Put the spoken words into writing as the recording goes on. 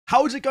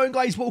How's it going,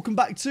 guys? Welcome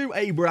back to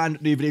a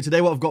brand new video. Today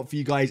what I've got for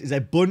you guys is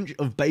a bunch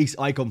of base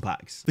icon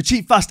packs. For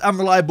cheap, fast and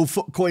reliable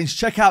foot coins,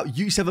 check out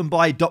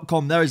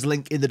u7buy.com. There is a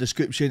link in the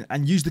description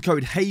and use the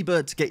code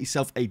HABER to get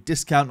yourself a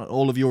discount on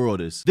all of your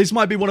orders. This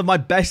might be one of my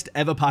best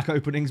ever pack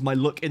openings. My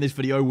luck in this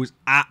video was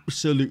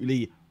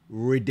absolutely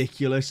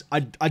ridiculous.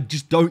 I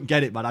just don't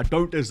get it, man. I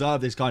don't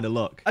deserve this kind of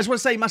luck. I just want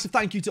to say massive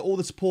thank you to all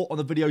the support on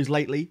the videos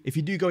lately. If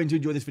you do go in to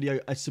enjoy this video,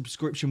 a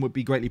subscription would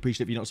be greatly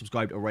appreciated if you're not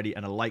subscribed already,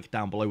 and a like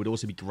down below would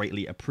also be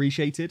greatly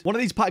appreciated. One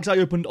of these packs I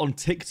opened on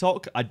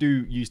TikTok. I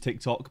do use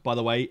TikTok, by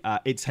the way.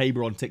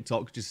 Itshaber on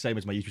TikTok, just the same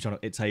as my YouTube channel,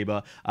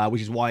 Itshaber,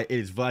 which is why it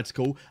is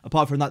vertical.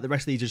 Apart from that, the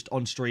rest of these just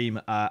on stream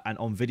and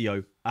on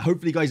video.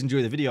 Hopefully you guys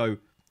enjoy the video.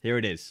 Here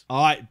it is.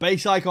 All right,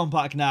 base icon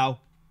pack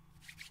now.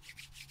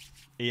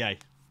 EA.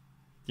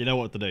 You know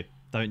what to do,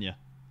 don't you?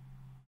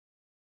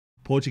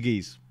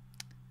 Portuguese.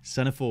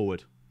 Centre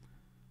forward.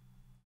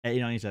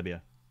 89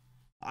 Eusebio.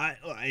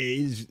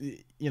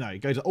 You know, it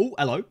goes... Oh,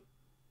 hello.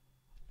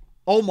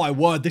 Oh, my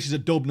word. This is a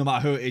dub no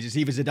matter who it is. It's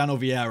either Zidane or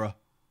Vieira.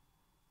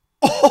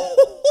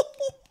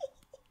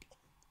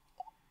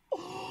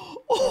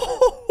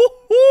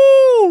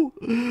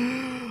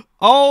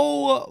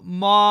 Oh,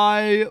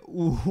 my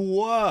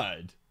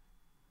word.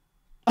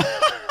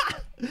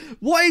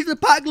 What is the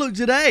pack look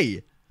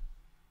today?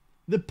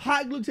 The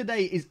pack look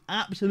today is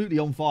absolutely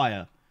on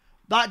fire.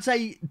 That's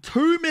a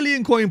 2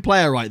 million coin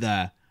player right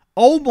there.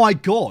 Oh my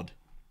god.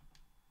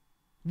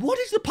 What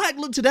is the pack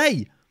look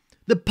today?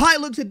 The pack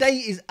look today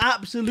is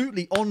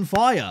absolutely on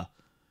fire.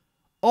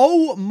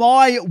 Oh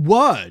my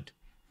word.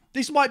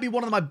 This might be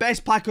one of my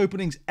best pack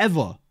openings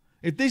ever.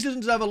 If this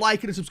doesn't deserve a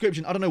like and a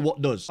subscription, I don't know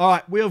what does.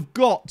 Alright, we have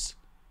got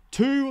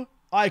 2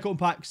 icon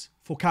packs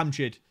for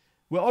Camchid.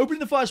 We're opening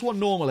the first one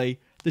normally.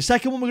 The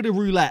second one, we're going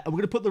to roulette, and we're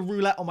going to put the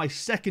roulette on my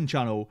second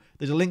channel.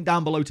 There's a link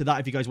down below to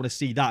that if you guys want to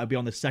see that. It'll be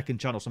on the second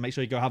channel, so make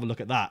sure you go have a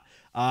look at that.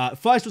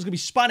 First one's going to be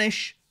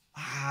Spanish.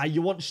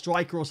 You want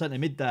striker or centre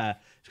mid there.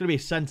 It's going to be a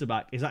centre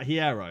back. Is that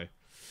Hierro?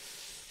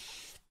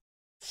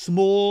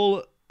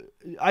 Small.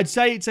 I'd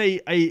say it's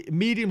a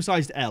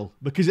medium-sized L,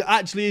 because it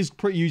actually is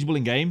pretty usable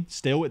in game,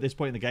 still, at this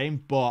point in the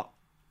game, but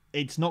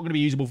it's not going to be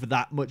usable for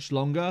that much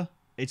longer.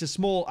 It's a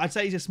small, I'd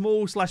say it's a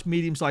small /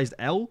 medium-sized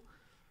L.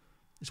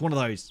 It's one of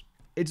those.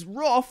 It's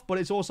rough, but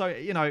it's also,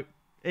 you know,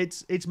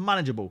 it's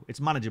manageable. It's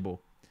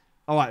manageable.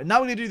 All right, now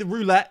we're going to do the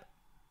roulette.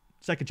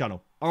 Second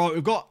channel. All right,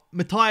 we've got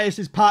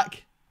Matthias's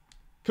pack.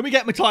 Can we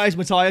get Matthias?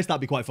 That'd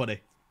be quite funny.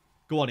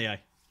 Go on, EA.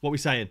 What are we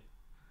saying?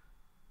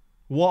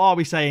 What are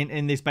we saying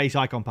in this base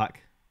icon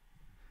pack?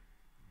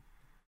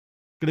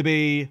 Going to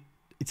be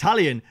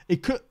Italian.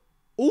 It could...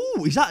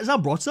 Oh, is that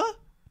Zambrotta?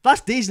 That's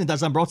decent,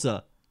 that's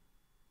Zambrotta.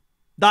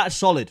 That's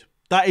solid.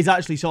 That is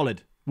actually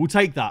solid. We'll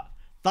take that.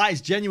 That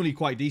is genuinely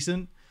quite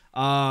decent.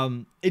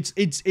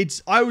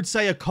 It's I would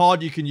say a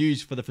card you can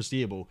use for the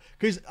foreseeable,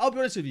 because I'll be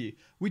honest with you,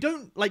 we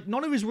don't, like,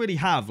 none of us really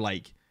have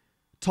like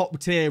top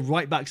tier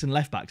right backs and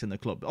left backs in the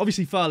club.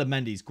 Obviously Ferland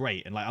Mendy's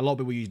great, and like a lot of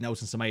people use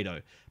Nelson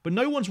Semedo, but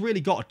no one's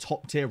really got a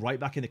top tier right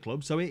back in the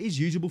club, so it is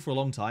usable for a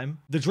long time.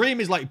 The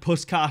dream is like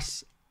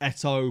Puskas,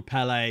 Eto'o,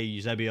 Pele,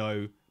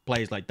 Eusebio,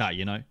 players like that,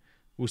 you know.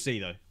 We'll see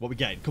though what we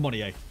get. Come on,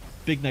 EA.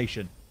 Big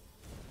nation.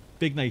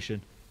 Big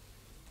nation.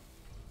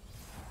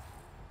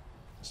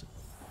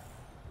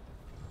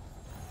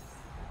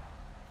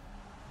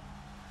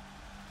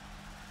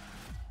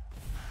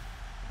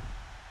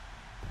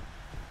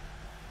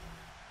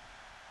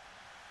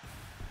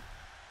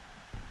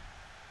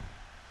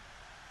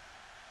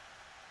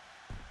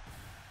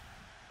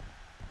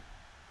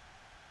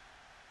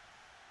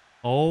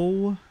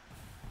 Oh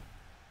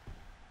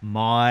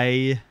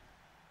my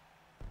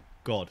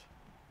god.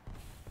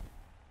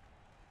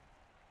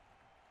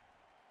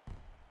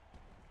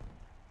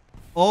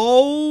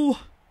 Oh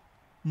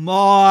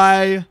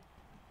my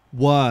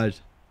word.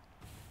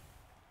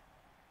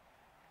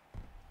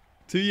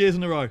 2 years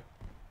in a row.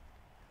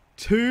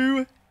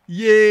 2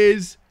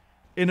 years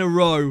in a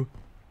row.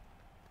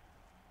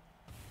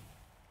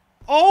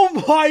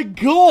 Oh my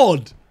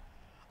god.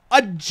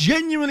 I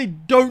genuinely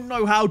don't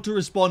know how to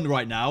respond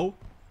right now.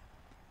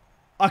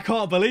 I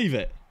can't believe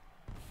it.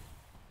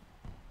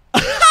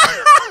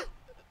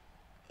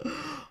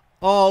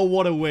 Oh,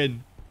 what a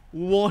win.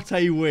 What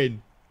a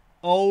win.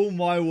 Oh,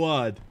 my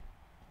word.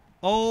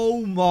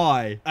 Oh,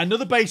 my.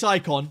 Another base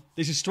icon.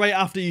 This is straight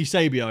after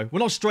Eusebio.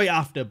 Well, not straight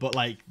after, but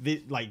like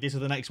this is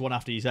the next one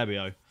after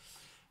Eusebio.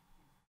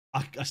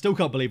 I still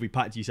can't believe we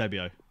packed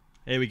Eusebio.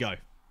 Here we go.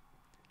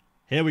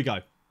 Here we go.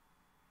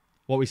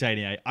 What are we saying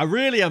here? I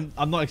really am.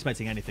 I'm not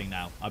expecting anything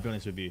now. I'll be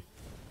honest with you.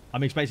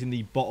 I'm expecting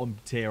the bottom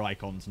tier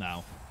icons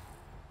now.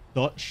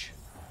 Dutch.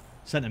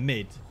 Centre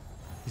mid.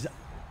 Is that...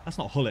 That's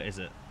not Hullet, is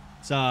it?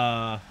 It's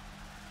oh,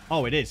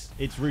 it is.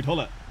 It's Ruud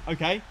Hullet.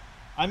 Okay.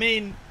 I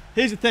mean,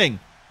 here's the thing.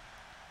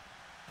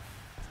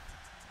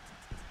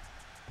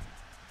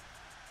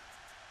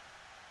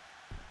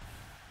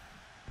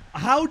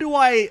 How do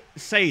I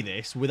say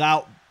this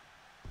without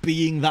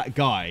being that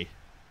guy?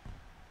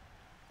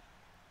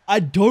 I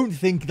don't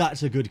think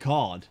that's a good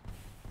card.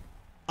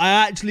 I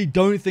actually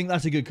don't think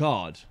that's a good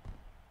card.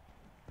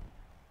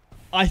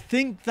 I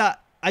think,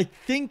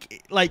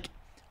 like,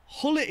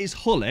 Hullet is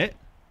Hullet.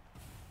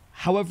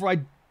 However,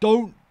 I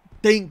don't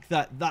think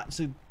that that's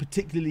a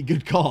particularly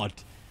good card.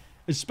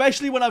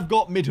 Especially when I've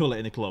got mid-Hullet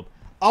in the club.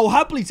 I'll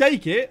happily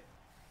take it.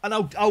 And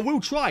I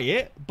will try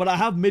it. But I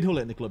have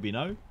mid-Hullet in the club, you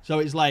know? So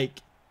it's like...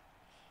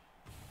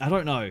 I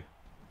don't know.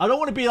 I don't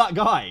want to be that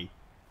guy.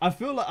 I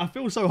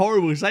feel so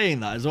horrible saying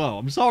that as well.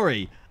 I'm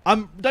sorry.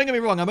 Don't get me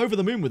wrong. I'm over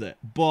the moon with it.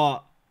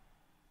 But...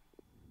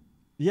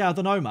 yeah, I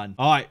don't know, man.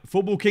 Alright,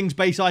 Football Kings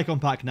base icon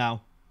pack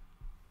now.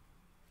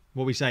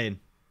 What are we saying?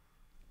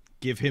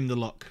 Give him the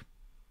luck.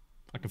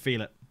 I can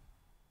feel it.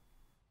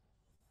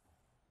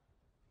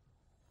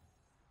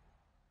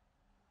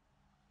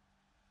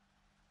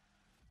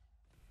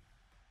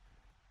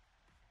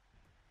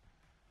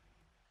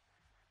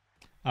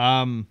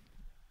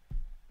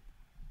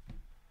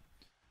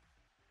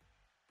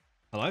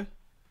 Hello?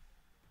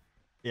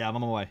 Yeah, I'm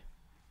on my way.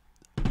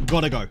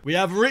 Gotta go. We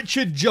have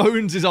Richard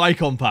Jones's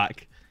icon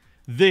pack.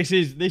 This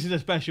is a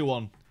special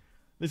one.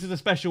 This is a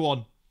special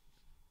one.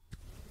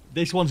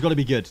 This one's got to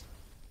be good.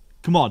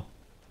 Come on.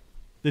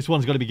 This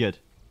one's got to be good.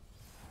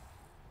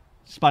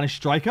 Spanish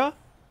striker?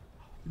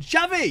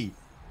 Xavi!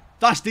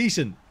 That's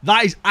decent.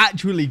 That is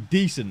actually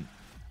decent.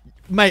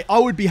 Mate, I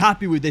would be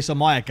happy with this on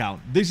my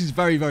account. This is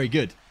very, very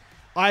good.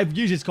 I've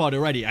used this card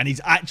already, and he's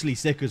actually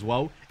sick as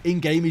well.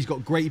 In-game, he's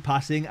got great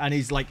passing, and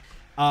his, like,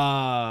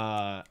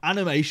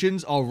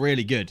 animations are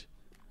really good.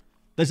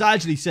 That's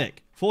actually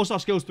sick. 4-star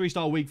skills,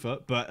 3-star weak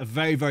foot, but a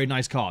very, very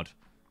nice card.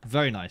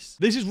 Very nice.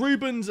 This is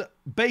Ruben's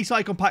base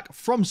icon pack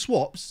from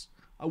swaps.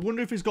 I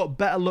wonder if it's got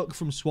better luck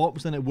from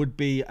swaps than it would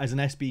be as an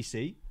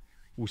SBC.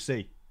 We'll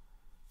see.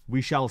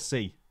 We shall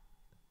see.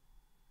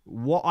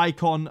 What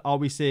icon are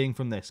we seeing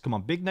from this? Come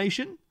on, Big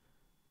Nation?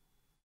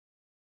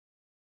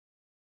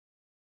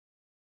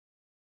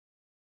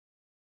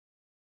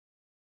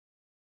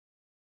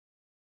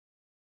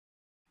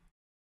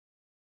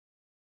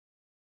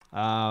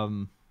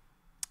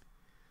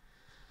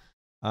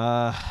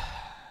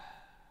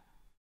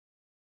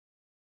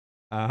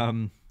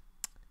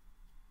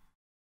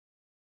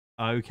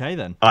 Okay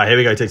then. All right, here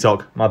we go,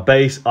 TikTok. My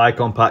base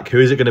icon pack. Who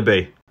is it going to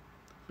be?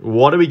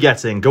 What are we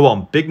getting? Go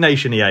on, Big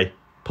Nation EA.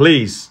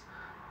 Please.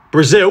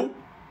 Brazil?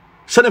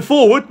 Centre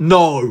forward?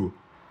 No.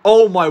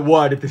 Oh my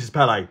word, if this is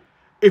Pele.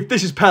 If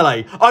this is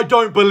Pele, I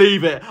don't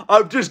believe it.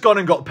 I've just gone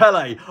and got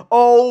Pele.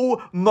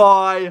 Oh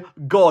my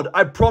God.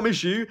 I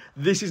promise you,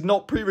 this is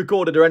not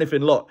pre-recorded or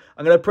anything. Look,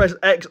 I'm going to press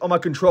X on my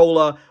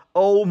controller.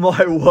 Oh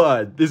my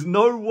word. There's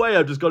no way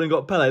I've just gone and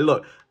got Pele.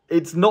 Look,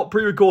 it's not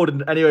pre-recorded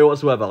in any way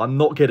whatsoever. I'm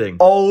not kidding.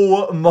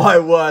 Oh my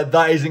word.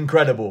 That is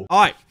incredible. All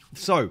right.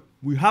 So,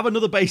 we have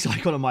another base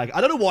icon on my... I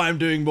don't know why I'm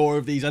doing more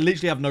of these. I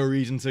literally have no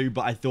reason to,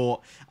 but I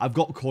thought I've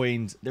got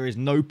coins. There is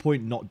no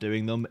point not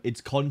doing them. It's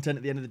content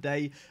at the end of the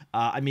day.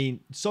 I mean,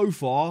 so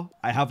far,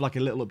 I have like a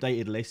little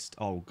updated list.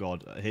 Oh,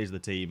 God. Here's the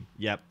team.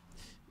 Yep.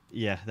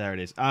 Yeah, there it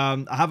is.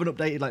 I have an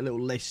updated like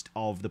little list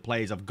of the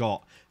players I've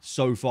got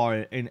so far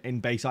in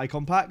base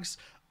icon packs.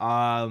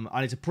 And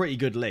it's a pretty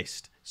good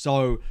list.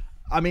 So...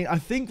 I mean, I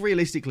think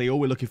realistically, all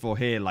we're looking for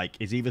here, like,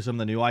 is either some of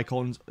the new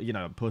icons, you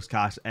know,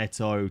 Puskas,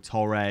 Eto'o,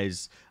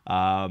 Torres,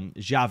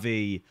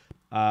 Xavi,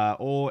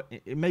 or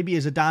maybe a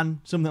Zidane,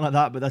 something like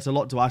that, but that's a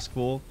lot to ask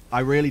for.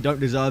 I really don't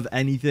deserve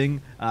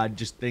anything. I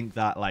just think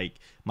that, like,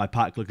 my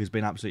pack look has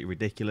been absolutely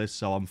ridiculous,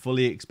 so I'm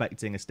fully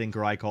expecting a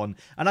stinker icon,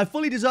 and I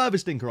fully deserve a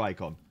stinker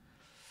icon.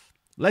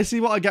 Let's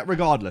see what I get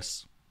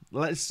regardless.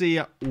 Let's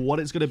see what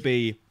it's going to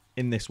be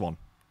in this one.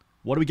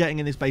 What are we getting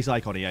in this base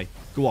icon, EA?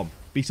 Go on,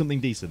 be something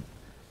decent.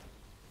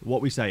 What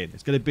are we saying?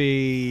 It's going to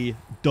be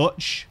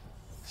Dutch.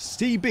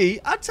 CB.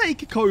 I'd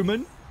take a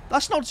Coman.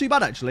 That's not too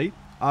bad, actually.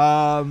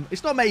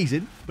 It's not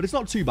amazing, but it's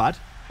not too bad.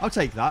 I'll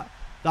take that.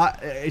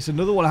 It's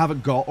another one I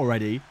haven't got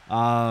already.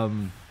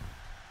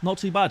 Not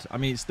too bad. I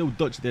mean, it's still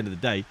Dutch at the end of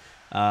the day.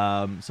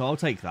 So I'll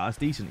take that. That's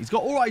decent. He's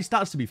got all right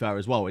stats, to be fair,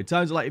 as well. In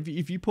terms of, like,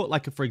 if you put,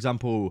 like, for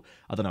example,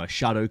 I don't know, a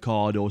shadow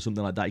card or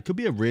something like that, it could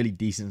be a really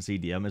decent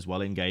CDM as well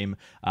in-game.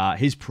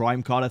 His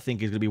prime card, I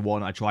think, is going to be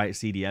one I try at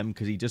CDM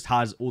because he just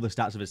has all the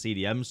stats of a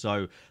CDM.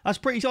 So that's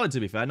pretty solid, to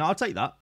be fair. Now, I'll take that.